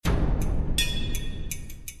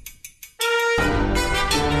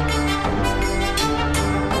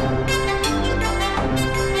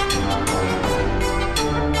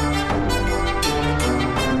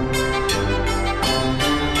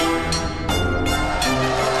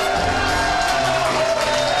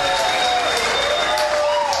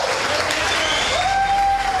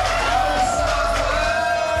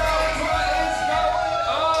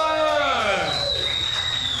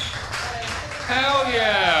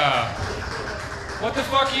What the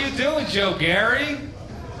fuck are you doing, Joe Gary?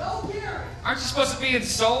 Aren't you supposed to be in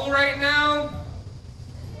Seoul right now?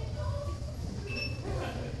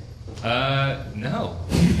 No.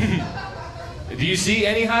 Do you see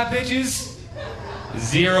any hot bitches?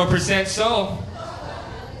 0% Seoul.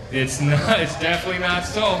 It's definitely not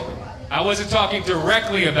Seoul. I wasn't talking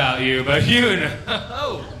directly about you, but you know.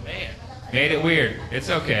 Oh, man. Made it weird.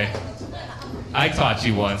 It's okay. I taught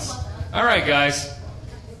you once. All right, guys.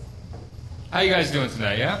 How you guys doing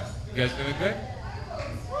tonight, yeah? You guys doing good?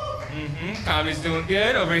 Mm-hmm. Comedy's doing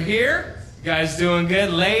good over here. You guys doing good?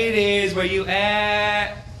 Ladies, where you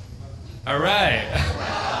at? All right.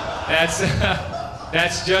 That's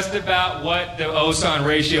just about what the Osan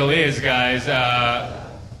ratio is, guys. I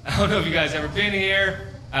don't know if you guys ever been here.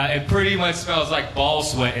 It pretty much smells like ball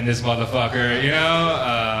sweat in this motherfucker, you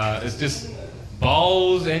know? It's just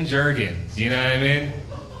balls and jergens, you know what I mean?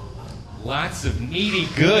 Lots of needy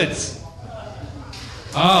goods.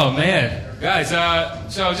 Oh, man. Guys,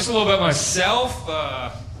 so just a little bit about myself.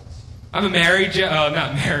 I'm a married...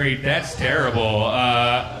 not married. That's terrible.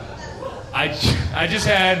 I just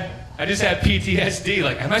had PTSD.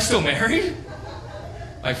 Like, am I still married?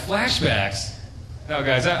 Like flashbacks. No,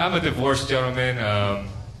 guys, I'm a divorced gentleman.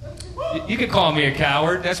 You could call me a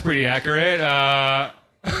coward. That's pretty accurate.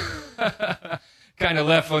 Kind of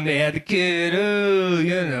left when they had the kid. Oh,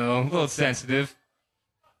 you know, a little sensitive.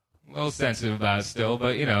 A little sensitive about it still,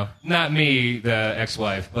 but, you know, not me, the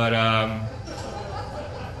ex-wife, but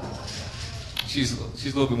she's a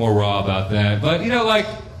little bit more raw about that. But, you know, like,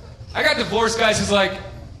 I got divorced, guys, because, like,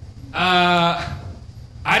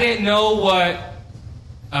 I didn't know what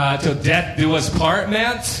till death do us part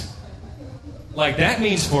meant. Like, that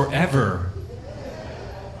means forever.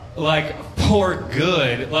 Like, for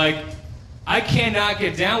good. Like, I cannot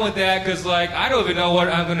get down with that because, like, I don't even know what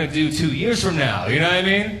I'm going to do 2 years from now. You know what I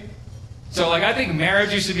mean? So, like, I think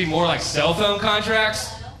marriages should be more like cell phone contracts.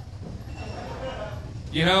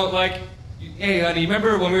 You know, like, hey, honey,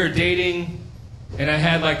 remember when we were dating and I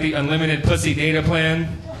had, like, the unlimited pussy data plan?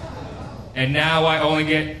 And now I only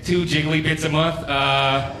get 2 jiggly bits a month?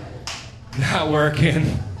 Not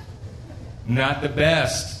working. Not the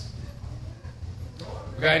best.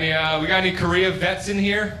 We got any Korea vets in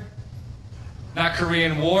here? Not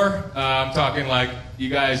Korean War. I'm talking like, you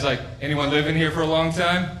guys, like, anyone living here for a long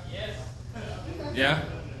time? Yes. Yeah?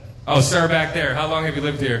 Oh, sir, back there. How long have you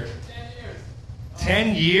lived here? 10 years.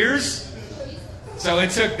 10 years? So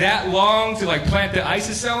it took that long to, like, plant the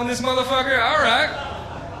ISIS cell in this motherfucker? All right.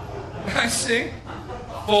 I see.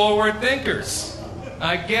 Forward thinkers.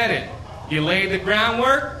 I get it. You lay the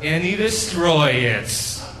groundwork and you destroy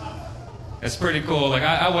it. That's pretty cool. Like,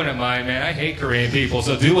 I wouldn't mind, man. I hate Korean people,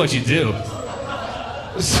 so do what you do.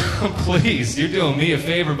 So please, you're doing me a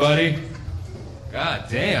favor, buddy. God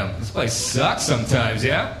damn, this place sucks sometimes,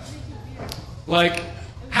 yeah? Like,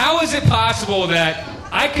 how is it possible that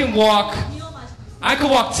I can walk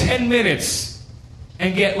 10 minutes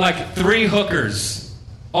and get like 3 hookers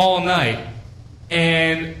all night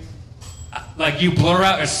and like you blur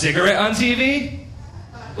out a cigarette on TV?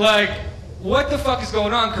 Like, what the fuck is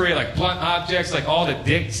going on, Korea? Like blunt objects, like all the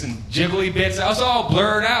dicks and jiggly bits. That was all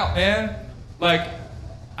blurred out, man. Like,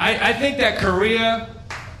 I think that Korea,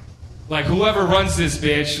 like whoever runs this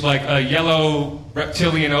bitch, like a yellow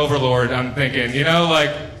reptilian overlord, I'm thinking, you know, like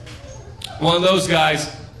one of those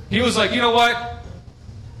guys, he was like, you know what?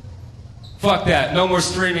 Fuck that. No more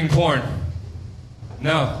streaming porn.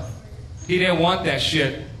 No. He didn't want that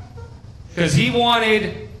shit. Because he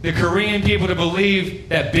wanted the Korean people to believe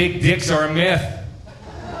that big dicks are a myth.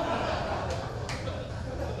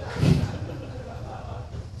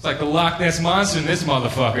 It's like the Loch Ness Monster in this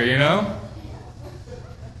motherfucker, you know?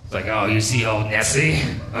 It's like, oh, you see old Nessie?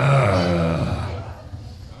 Yeah,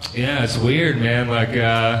 it's weird, man. Like,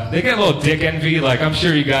 they get a little dick envy. Like, I'm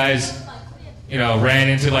sure you guys, you know, ran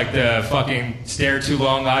into, like, the fucking stare too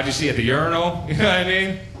long odyssey at the urinal. You know what I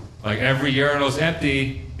mean? Like, every urinal's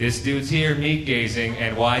empty. This dude's here meat gazing,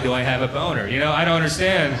 and why do I have a boner? You know, I don't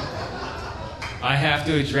understand. I have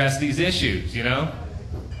to address these issues, you know?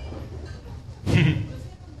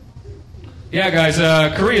 Yeah, guys,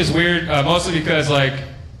 Korea's weird, mostly because, like,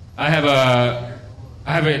 I have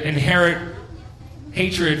an inherent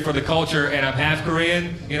hatred for the culture, and I'm half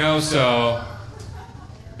Korean, you know, so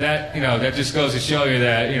that, you know, that just goes to show you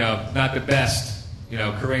that, you know, not the best, you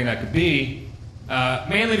know, Korean I could be.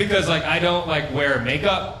 Mainly because, like, I don't, like, wear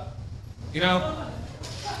makeup, you know?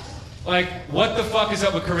 Like, what the fuck is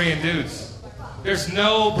up with Korean dudes? There's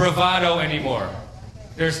no bravado anymore.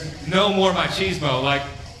 There's no more machismo. Like,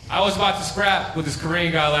 I was about to scrap with this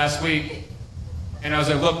Korean guy last week, and I was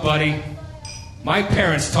like, look, buddy, My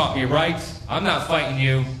parents taught me right. I'm not fighting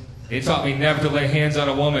you. They taught me never to lay hands on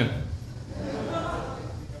a woman.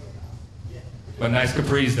 But nice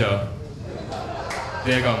capris, though.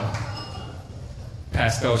 Dig 'em.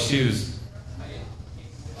 Pastel shoes.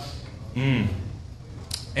 Any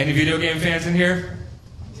video game fans in here?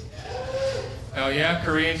 Oh yeah?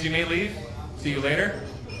 Koreans, you may leave. See you later.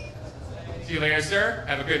 See you later, sir.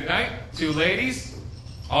 Have a good night. 2 ladies.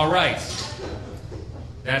 All right.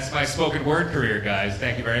 That's my spoken word career, guys.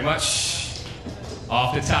 Thank you very much.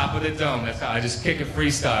 Off the top of the dome. That's how I just kick it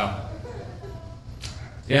freestyle.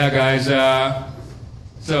 Yeah, guys.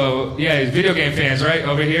 So, yeah, video game fans, right?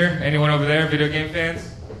 Over here? Anyone over there? Video game fans?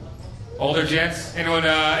 Older gents? Anyone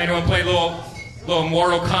play little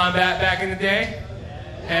Mortal Kombat back in the day?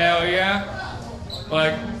 Hell yeah.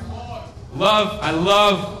 Like, I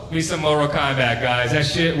love me some Mortal Kombat, guys. That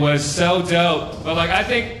shit was so dope. But, like, I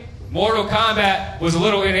think Mortal Kombat was a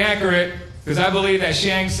little inaccurate because I believe that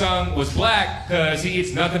Shang Tsung was black because he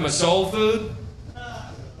eats nothing but soul food.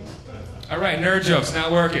 All right, nerd jokes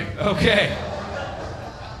not working. Okay.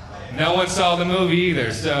 No one saw the movie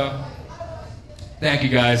either, so thank you,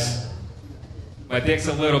 guys. My dick's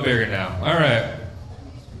a little bigger now. All right.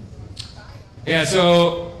 Yeah,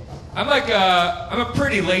 so I'm a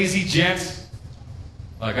pretty lazy gent.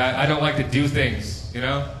 Like, I don't like to do things, you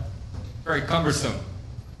know? Very cumbersome.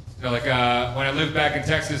 You know, like, when I lived back in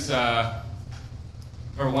Texas,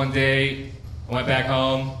 remember one day, I went back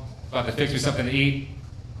home, about to fix me something to eat.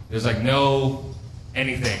 There's, like, no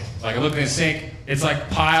anything. Like, I look in the sink, it's, like,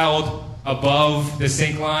 piled above the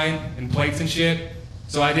sink line and plates and shit.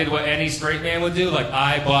 So I did what any straight man would do. Like,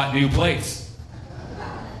 I bought new plates.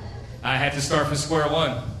 I had to start from square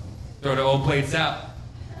one. Throw the old plates out.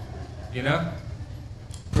 You know?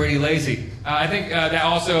 Pretty lazy. I think that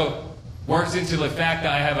also works into the fact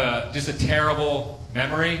that I have just a terrible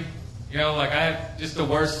memory. You know, like, I have just the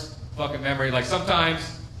worst fucking memory. Like, sometimes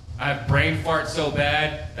I have brain farts so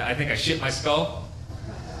bad that I think I shit my skull.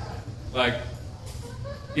 Like,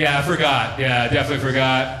 yeah, I forgot. Yeah, I definitely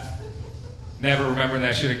forgot. Never remembering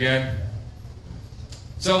that shit again.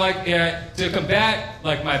 So, like, yeah, to combat,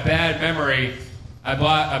 like, my bad memory, I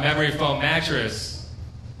bought a memory foam mattress,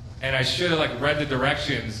 and I should have, like, read the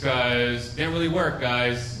directions, because it didn't really work,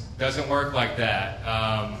 guys. Doesn't work like that.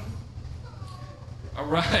 All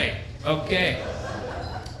right. Okay.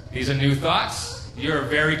 These are new thoughts. You're a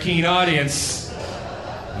very keen audience.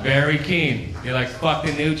 Very keen. You're like, fuck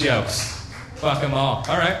the new jokes. Fuck them all.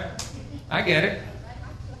 All right. I get it.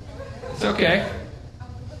 It's okay.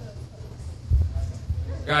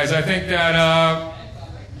 Guys, I think that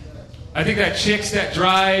chicks that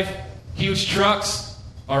drive huge trucks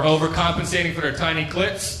are overcompensating for their tiny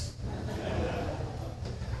clits.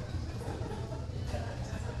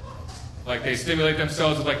 Like, they stimulate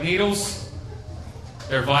themselves with, like, needles.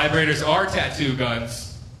 Their vibrators are tattoo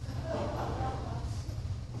guns.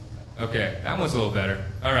 Okay, that one's a little better.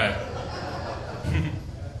 All right.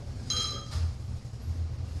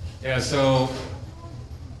 Yeah, so,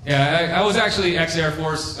 yeah, I was actually ex-Air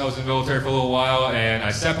Force. I was in the military for a little while, and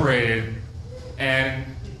I separated. And,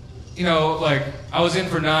 you know, like, I was in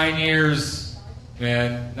for 9 years,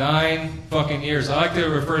 man. 9 fucking years. I like to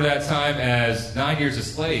refer to that time as 9 years a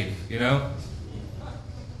slave, you know?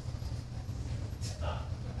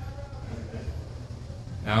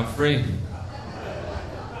 Now I'm free.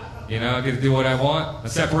 You know, I get to do what I want. I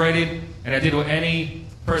separated, and I did what any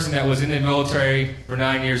person that was in the military for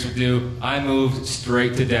 9 years would do. I moved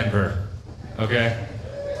straight to Denver. Okay?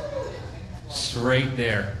 Straight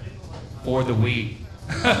there. For the weed.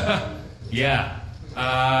 Yeah.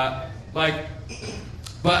 But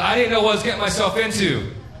I didn't know what I was getting myself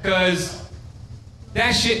into. Because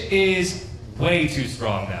that shit is way too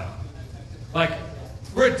strong now. Like,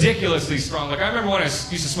 ridiculously strong. Like, I remember when I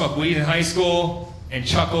used to smoke weed in high school and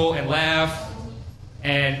chuckle and laugh.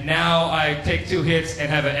 And now I take 2 hits and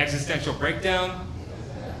have an existential breakdown.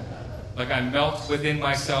 Like, I melt within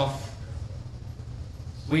myself.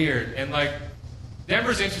 Weird. And, like,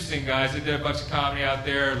 Denver's interesting, guys. I did a bunch of comedy out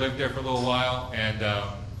there, lived there for a little while. And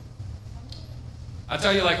I'll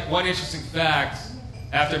tell you, like, one interesting fact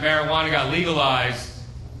after marijuana got legalized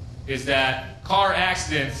is that car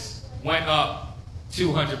accidents went up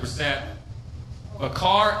 200%. But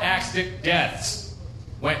car accident deaths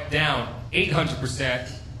went down 800%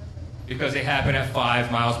 because they happen at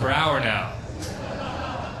 5 miles per hour now.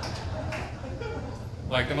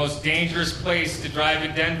 Like, the most dangerous place to drive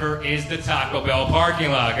in Denver is the Taco Bell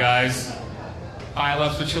parking lot, guys.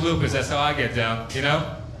 Pile-ups with chalupas, that's how I get down, you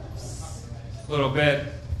know? A little bit.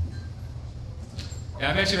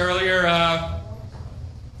 Yeah, I mentioned earlier,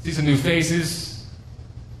 see some new faces.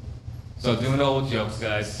 So doing old jokes,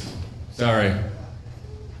 guys. Sorry.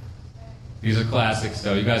 These are classics,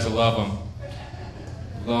 though. You guys will love them.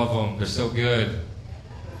 Love them. They're so good.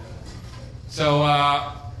 So,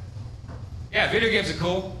 yeah, video games are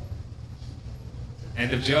cool.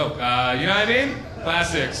 End of joke. You know what I mean?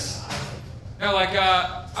 Classics. You know, like,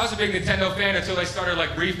 I was a big Nintendo fan until they started,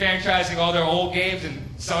 like, refranchising all their old games and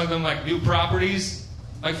selling them, like, new properties.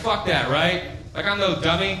 Like, fuck that, right? Like, I'm no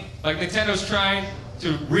dummy. Like, Nintendo's trying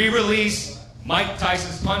to re-release Mike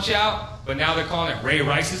Tyson's Punch-Out, but now they're calling it Ray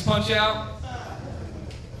Rice's Punch-Out.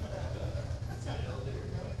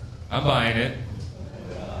 I'm buying it.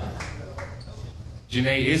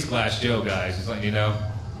 Janae is Glass Joe, guys. Just letting you know.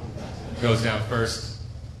 Goes down first.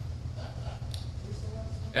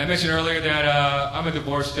 I mentioned earlier that I'm a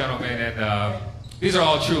divorced gentleman, and these are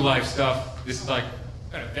all true life stuff. This is like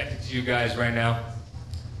kind of venting to you guys right now.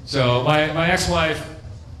 So my ex-wife,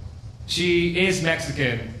 she is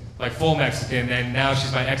Mexican, like full Mexican, and now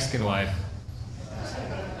she's my Mexican wife.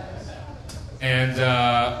 And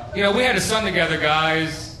you know, we had a son together,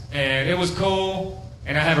 guys, and it was cool.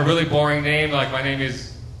 And I have a really boring name, like my name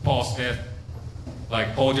is Paul Smith. Like,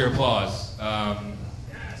 hold your applause.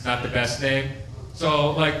 It's not the best name.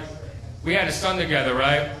 So, like, we had a son together,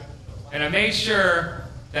 right? And I made sure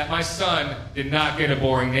that my son did not get a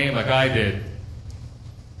boring name like I did.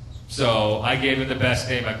 So, I gave him the best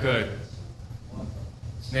name I could.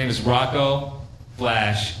 His name is Rocco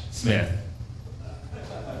Flash Smith.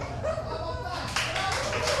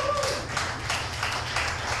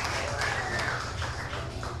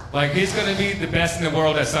 Like, he's gonna be the best in the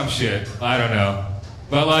world at some shit. I don't know.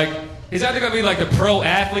 But, like, he's either gonna be, like, the pro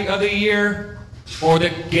athlete of the year or the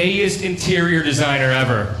gayest interior designer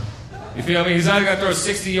ever. You feel me? He's either gonna throw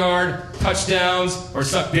 60-yard touchdowns or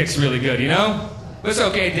suck dicks really good, you know? But it's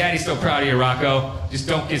okay, Daddy's still proud of you, Rocco. Just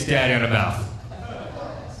don't kiss Daddy on the mouth.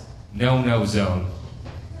 No zone.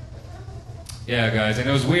 Yeah, guys, and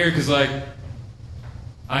it was weird because, like,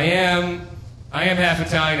 I am half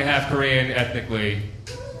Italian and half Korean ethnically.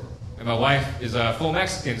 And my wife is full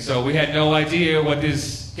Mexican, so we had no idea what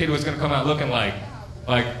this kid was going to come out looking like.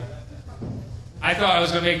 Like, I thought I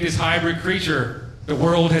was going to make this hybrid creature the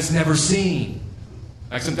world has never seen.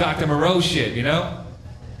 Like some Dr. Moreau shit, you know?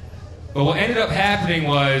 But what ended up happening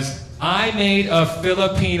was I made a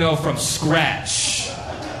Filipino from scratch.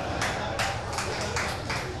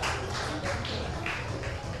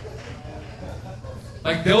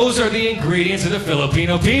 Like, those are the ingredients of the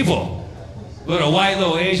Filipino people. Little white,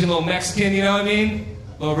 little Asian, little Mexican, you know what I mean?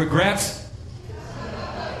 Little regrets.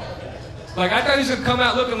 Like, I thought he was going to come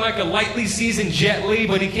out looking like a lightly seasoned Jet Li,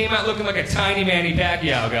 but he came out looking like a tiny Manny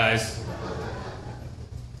Pacquiao, guys.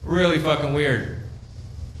 Really fucking weird.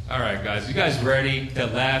 All right, guys. You guys ready to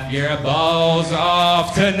laugh your balls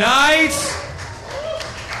off tonight?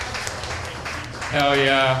 Hell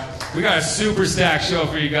yeah. We got a super stacked show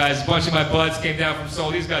for you guys. A bunch of my buds came down from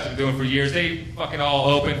Seoul. These guys have been doing it for years. They fucking all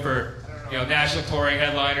open for, you know, national touring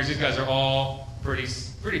headliners. These guys are all pretty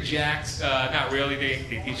jacked. Not really.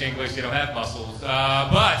 They teach English. They don't have muscles.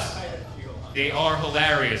 But they are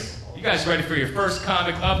hilarious. You guys ready for your first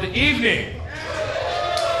comic of the evening?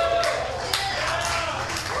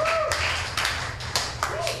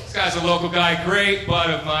 This guy's a local guy, great bud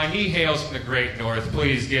of mine. He hails from the great north.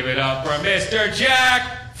 Please give it up for Mr.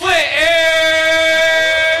 Jack Flinton!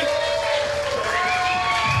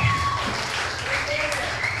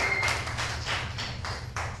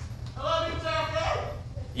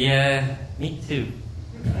 Yeah, me too.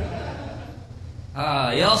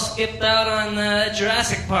 Y'all skipped out on the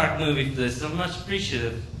Jurassic Park movie for this. I'm much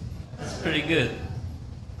appreciative. That's pretty good.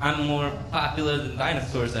 I'm more popular than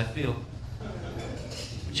dinosaurs, I feel.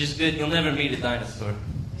 Which is good. You'll never meet a dinosaur.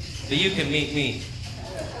 But you can meet me.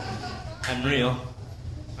 I'm real.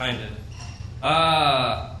 Kind of.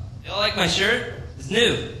 Y'all like my shirt? It's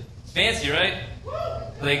new. It's fancy, right?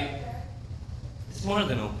 Like, it's more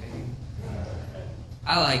than okay.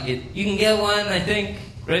 I like it. You can get one, I think.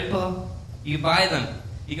 Right, Paul? You buy them.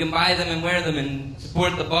 You can buy them and wear them and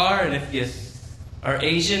support the bar. And if you are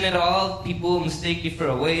Asian at all, people will mistake you for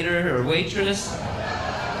a waiter or waitress.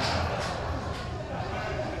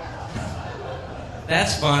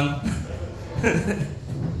 That's fun.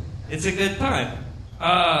 It's a good time.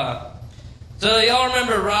 So y'all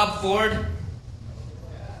remember Rob Ford?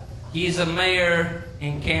 He's a mayor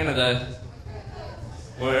in Canada,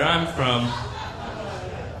 where I'm from.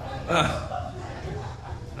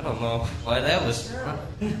 I don't know why that was.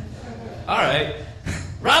 All right,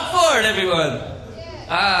 Rob Ford, everyone.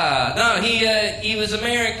 No, he was a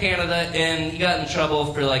mayor in Canada, and he got in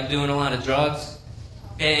trouble for like doing a lot of drugs.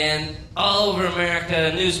 And all over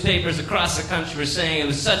America, newspapers across the country were saying it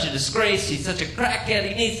was such a disgrace, he's such a crackhead,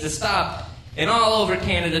 he needs to stop. And all over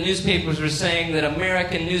Canada, newspapers were saying that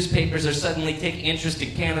American newspapers are suddenly taking interest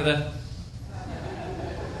in Canada.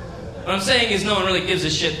 What I'm saying is no one really gives a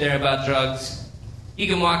shit there about drugs. You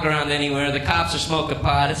can walk around anywhere, the cops are smoking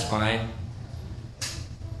pot, it's fine.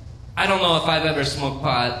 I don't know if I've ever smoked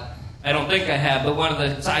pot. I don't think I have, but one of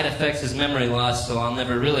the side effects is memory loss, so I'll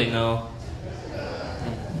never really know.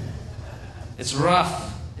 It's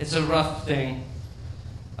rough. It's a rough thing.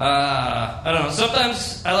 I don't know.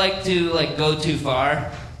 Sometimes I like to go too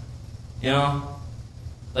far. You know?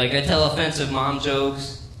 Like I tell offensive mom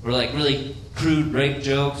jokes, or really crude rape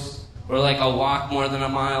jokes, or I'll walk more than a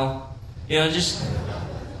mile. You know, just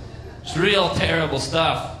real terrible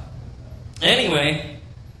stuff. Anyway,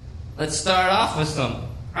 let's start off with some.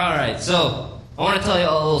 Alright, so I want to tell you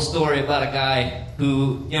a little story about a guy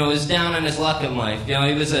who, was down on his luck in life. He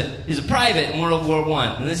was a private in World War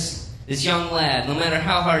I. And this young lad, no matter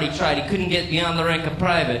how hard he tried, he couldn't get beyond the rank of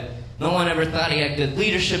private. No one ever thought he had good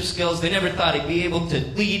leadership skills. They never thought he'd be able to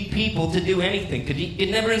lead people to do anything.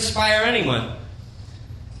 He'd never inspire anyone.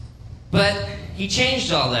 But he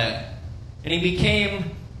changed all that. And he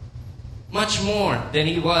became much more than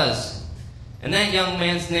he was. And that young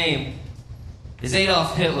man's name is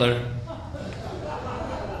Adolf Hitler.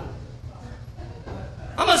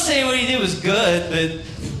 I'm not saying what he did was good, but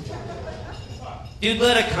dude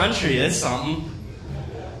led a country, that's something.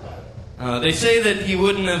 They say that he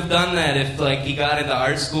wouldn't have done that if he got into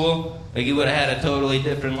art school. He would have had a totally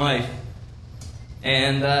different life.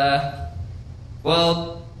 And,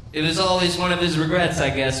 it was always one of his regrets, I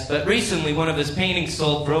guess. But recently, one of his paintings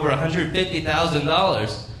sold for over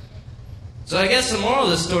 $150,000. So I guess the moral of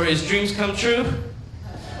the story is dreams come true.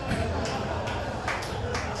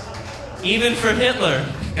 Even for Hitler,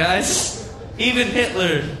 guys. Even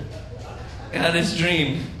Hitler got his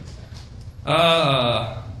dream.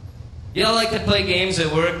 Y'all like to play games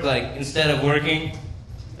at work, instead of working?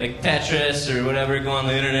 Like Tetris or whatever, go on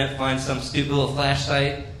the internet, find some stupid little flash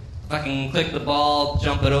site, fucking click the ball,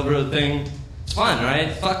 jump it over the thing. It's fun,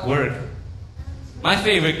 right? Fuck work. My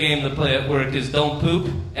favorite game to play at work is Don't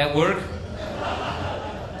Poop at Work.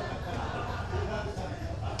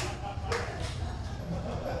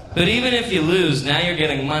 But even if you lose, now you're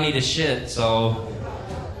getting money to shit, so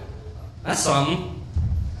that's something.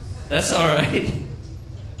 That's alright.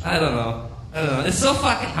 I don't know. It's so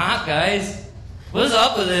fucking hot, guys. What's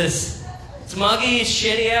up with this? It's muggy, it's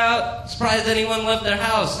shitty out. Surprised anyone left their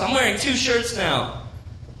house. I'm wearing 2 shirts now.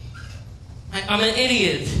 I'm an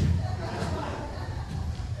idiot.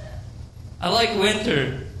 I like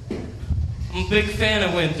winter. I'm a big fan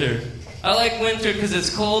of winter. I like winter because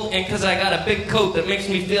it's cold and because I got a big coat that makes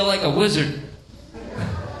me feel like a wizard.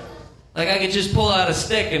 Like I could just pull out a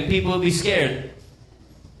stick and people would be scared.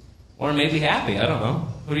 Or maybe happy, I don't know.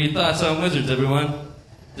 What are your thoughts on wizards, everyone?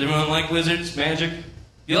 Does everyone like wizards, magic?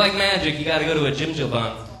 If you like magic, you gotta go to a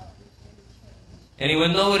jjimjilbang.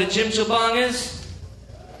 Anyone know what a jjimjilbang is?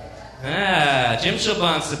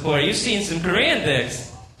 Jjimjilbang support. You've seen some Korean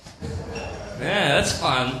dicks. Yeah, that's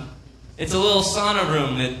fun. It's a little sauna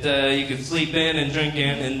room that you can sleep in and drink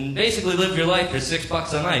in and basically live your life for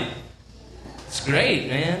 $6 a night. It's great,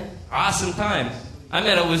 man. Awesome time. I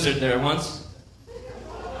met a wizard there once.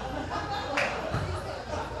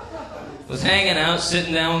 Was hanging out,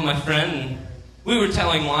 sitting down with my friend, and we were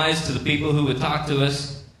telling lies to the people who would talk to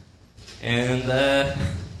us. And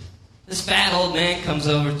this fat old man comes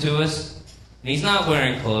over to us, and he's not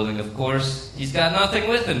wearing clothing, of course. He's got nothing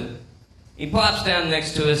with him. He plops down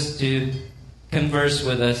next to us to converse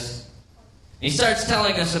with us. He starts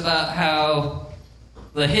telling us about how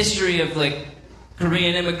the history of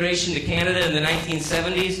Korean immigration to Canada in the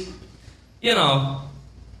 1970s,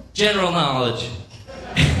 general knowledge.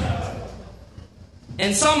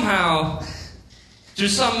 And somehow, through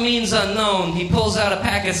some means unknown, he pulls out a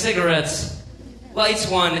pack of cigarettes, lights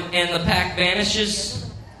one, and the pack vanishes.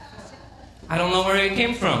 I don't know where it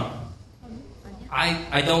came from.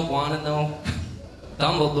 I don't want to know.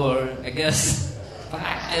 Dumbledore, I guess.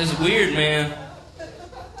 It was weird, man.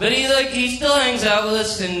 But he still hangs out with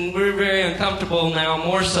us, and we're very uncomfortable now,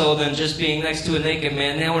 more so than just being next to a naked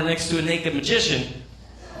man. Now we're next to a naked magician,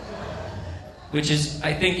 which is,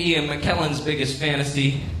 I think, Ian McKellen's biggest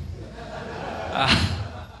fantasy.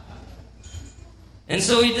 And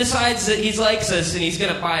so he decides that he likes us and he's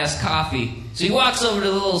going to buy us coffee. So he walks over to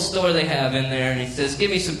the little store they have in there and he says, "Give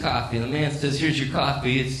me some coffee." And the man says, "Here's your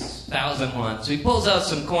coffee. It's 1,000 won." So he pulls out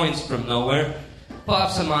some coins from nowhere,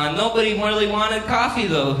 pops them on. Nobody really wanted coffee,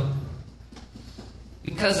 though,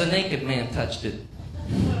 because a naked man touched it.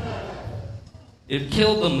 It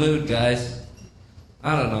killed the mood, guys.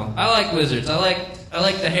 I don't know. I like wizards. I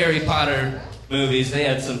like the Harry Potter movies. They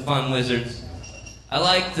had some fun wizards. I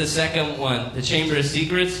liked the second one, The Chamber of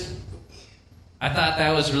Secrets. I thought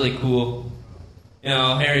that was really cool. You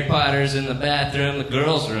know, Harry Potter's in the bathroom, the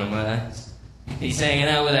girls' room. He's hanging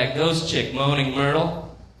out with that ghost chick, Moaning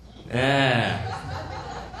Myrtle.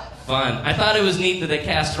 Fun. I thought it was neat that they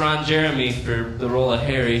cast Ron Jeremy for the role of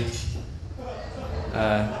Harry.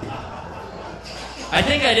 I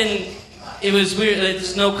think I didn't... It was weird.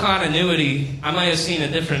 There's no continuity. I might have seen a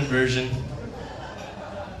different version.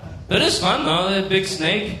 But it's fun, though. The big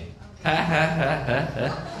snake. Ha, ha, ha, ha,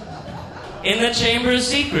 ha. In the Chamber of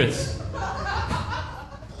Secrets.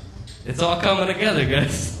 It's all coming together,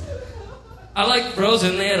 guys. I like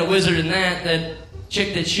Frozen. They had a wizard in that. That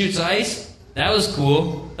chick that shoots ice. That was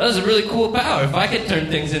cool. That was a really cool power. If I could turn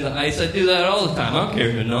things into ice, I'd do that all the time. I don't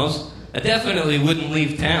care who knows. I definitely wouldn't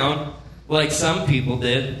leave town like some people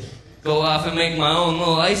did. Go off and make my own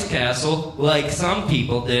little ice castle like some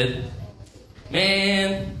people did.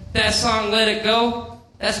 Man, that song, Let It Go,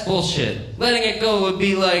 that's bullshit. Letting it go would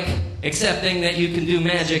be like accepting that you can do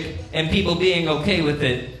magic and people being okay with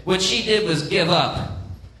it. What she did was give up.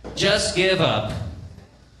 Just give up.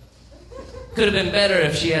 Could have been better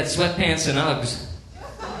if she had sweatpants and Uggs.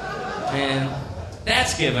 Man,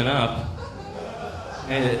 that's giving up.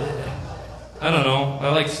 I don't know. I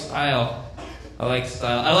like style. I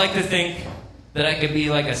like to think that I could be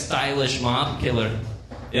like a stylish mob killer.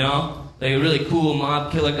 You know? Like a really cool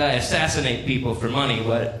mob killer guy, assassinate people for money,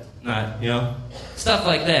 but not, you know? Stuff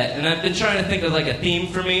like that. And I've been trying to think of like a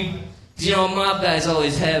theme for me. Because, you know, mob guys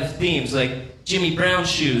always have themes, like Jimmy Brown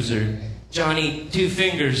shoes or Johnny Two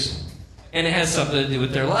Fingers. And it has something to do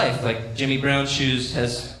with their life. Like Jimmy Brown shoes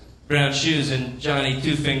has brown shoes and Johnny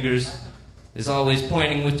Two Fingers is always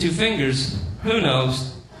pointing with two fingers. Who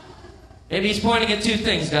knows? Maybe he's pointing at two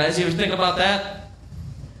things, guys. You ever think about that?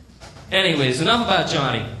 Anyways, enough about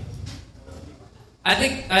Johnny. I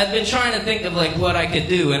think I've been trying to think of like what I could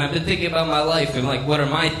do, and I've been thinking about my life and like what are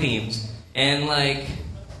my themes. And like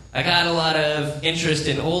I got a lot of interest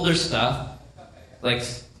in older stuff. Like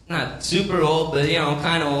not super old, but you know,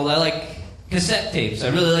 kind of old. I like cassette tapes. I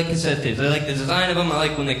really like cassette tapes. I like the design of them. I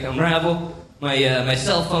like when they unravel. My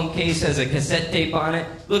cell phone case has a cassette tape on it.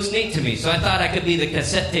 Looks neat to me, so I thought I could be the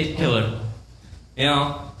cassette tape killer. You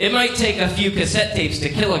know, it might take a few cassette tapes to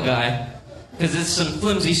kill a guy, because it's some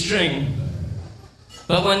flimsy string.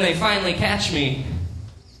 But when they finally catch me,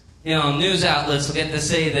 you know, news outlets will get to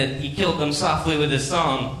say that he killed them softly with his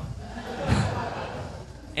song.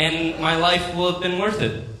 And my life will have been worth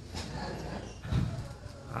it.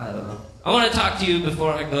 I don't know. I want to talk to you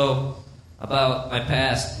before I go about my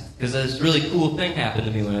past. Because this really cool thing happened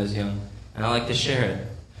to me when I was young, and I like to share it.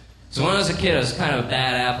 So when I was a kid, I was kind of a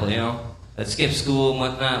bad apple, you know? I'd skip school and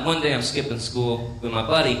whatnot. One day I'm skipping school with my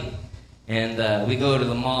buddy, and we go to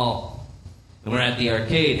the mall, and we're at the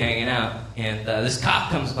arcade hanging out, and this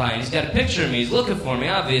cop comes by, and he's got a picture of me. He's looking for me,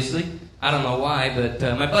 obviously. I don't know why, but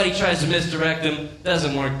my buddy tries to misdirect him.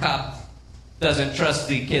 Doesn't work. Cop doesn't trust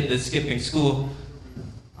the kid that's skipping school,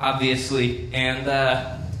 obviously, and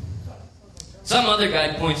some other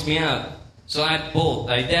guy points me out, so I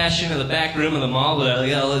bolt. I dash into the back room of the mall with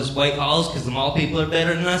all those white halls because the mall people are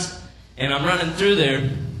better than us, and I'm running through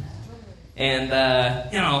there, and,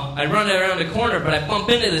 you know, I run around the corner, but I bump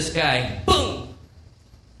into this guy. Boom!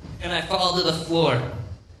 And I fall to the floor.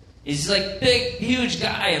 He's like big, huge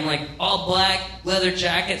guy in like all black, leather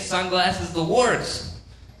jacket, sunglasses, the works.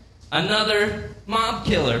 Another mob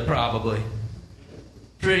killer, probably.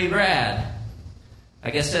 Pretty rad. I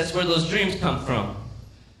guess that's where those dreams come from.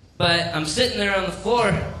 But I'm sitting there on the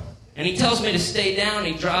floor, and he tells me to stay down.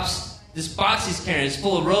 He drops this box he's carrying. It's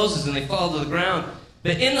full of roses, and they fall to the ground.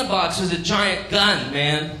 But in the box was a giant gun,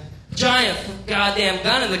 man. Giant goddamn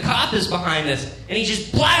gun, and the cop is behind us. And he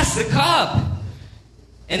just blasts the cop.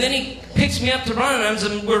 And then he picks me up to run,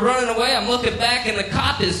 and we're running away. I'm looking back, and the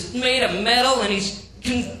cop is made of metal, and he's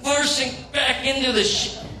conversing back into the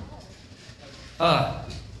shit.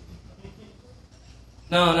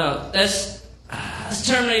 No, that's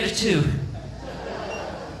Terminator 2.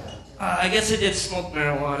 I guess I did smoke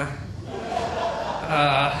marijuana.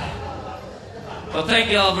 Well,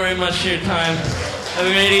 thank you all very much for your time. Have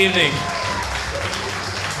a great evening.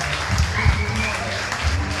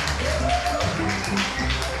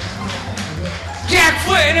 Jack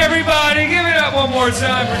Flynn, everybody! Give it up one more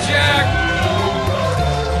time for Jack!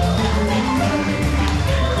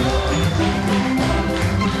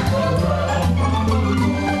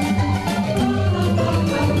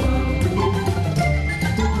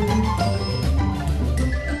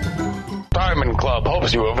 Diamond Club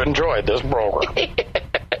hopes you have enjoyed this program.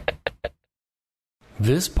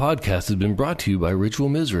 This podcast has been brought to you by Ritual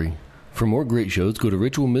Misery. For more great shows, go to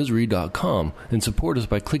ritualmisery.com and support us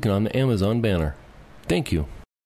by clicking on the Amazon banner. Thank you.